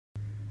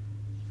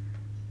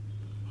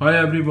Hi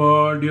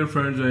everyone, dear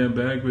friends, I am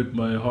back with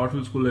my Hot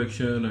Wheels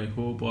collection. I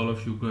hope all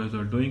of you guys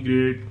are doing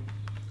great.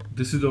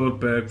 This is our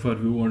pack for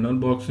view and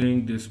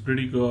unboxing. This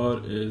pretty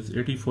car is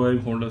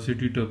 85 Honda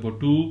City Turbo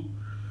 2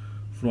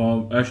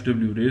 from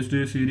HW Race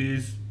Day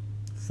series,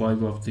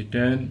 5 of the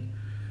 10,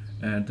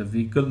 and the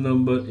vehicle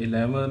number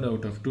 11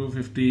 out of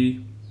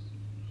 250.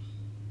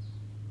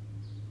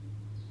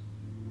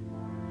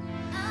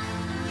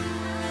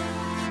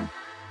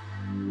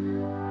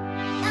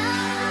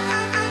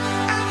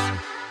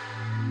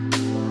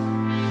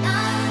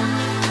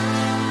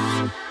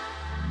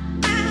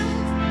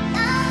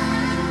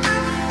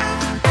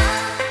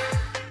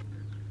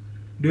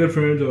 Dear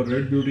friends, our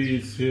red beauty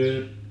is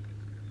here.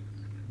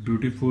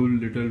 Beautiful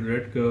little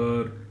red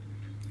car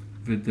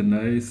with the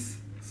nice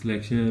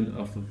selection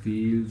of the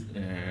wheels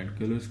and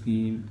color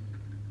scheme.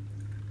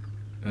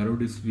 Aero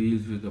disc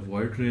wheels with the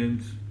white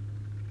rims.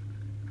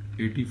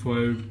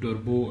 85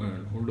 turbo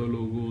and Honda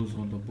logos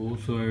on the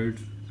both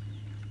sides.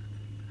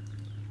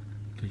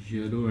 The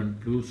yellow and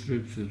blue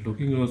strips is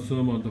looking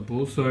awesome on the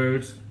both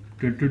sides.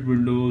 Tinted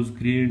windows,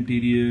 green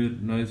interior,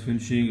 nice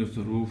finishing of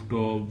the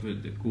rooftop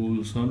with the cool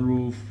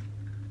sunroof.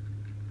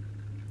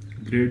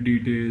 Great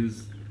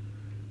details,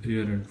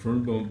 rear and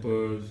front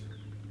bumpers.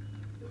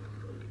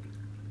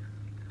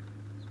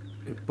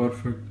 A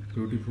perfect,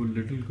 beautiful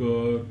little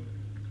car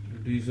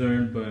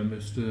designed by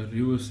Mr.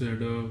 Ryu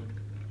Asada.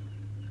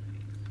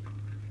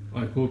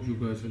 I hope you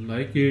guys will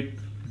like it.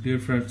 Dear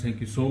friends, thank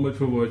you so much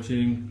for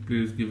watching.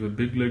 Please give a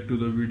big like to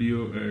the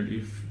video, and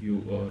if you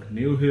are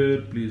new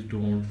here, please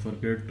don't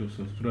forget to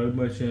subscribe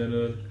my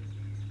channel.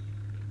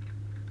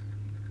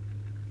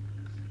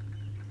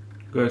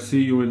 Guys,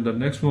 see you in the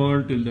next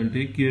one. Till then,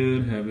 take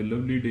care. Have a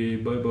lovely day.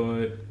 Bye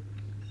bye.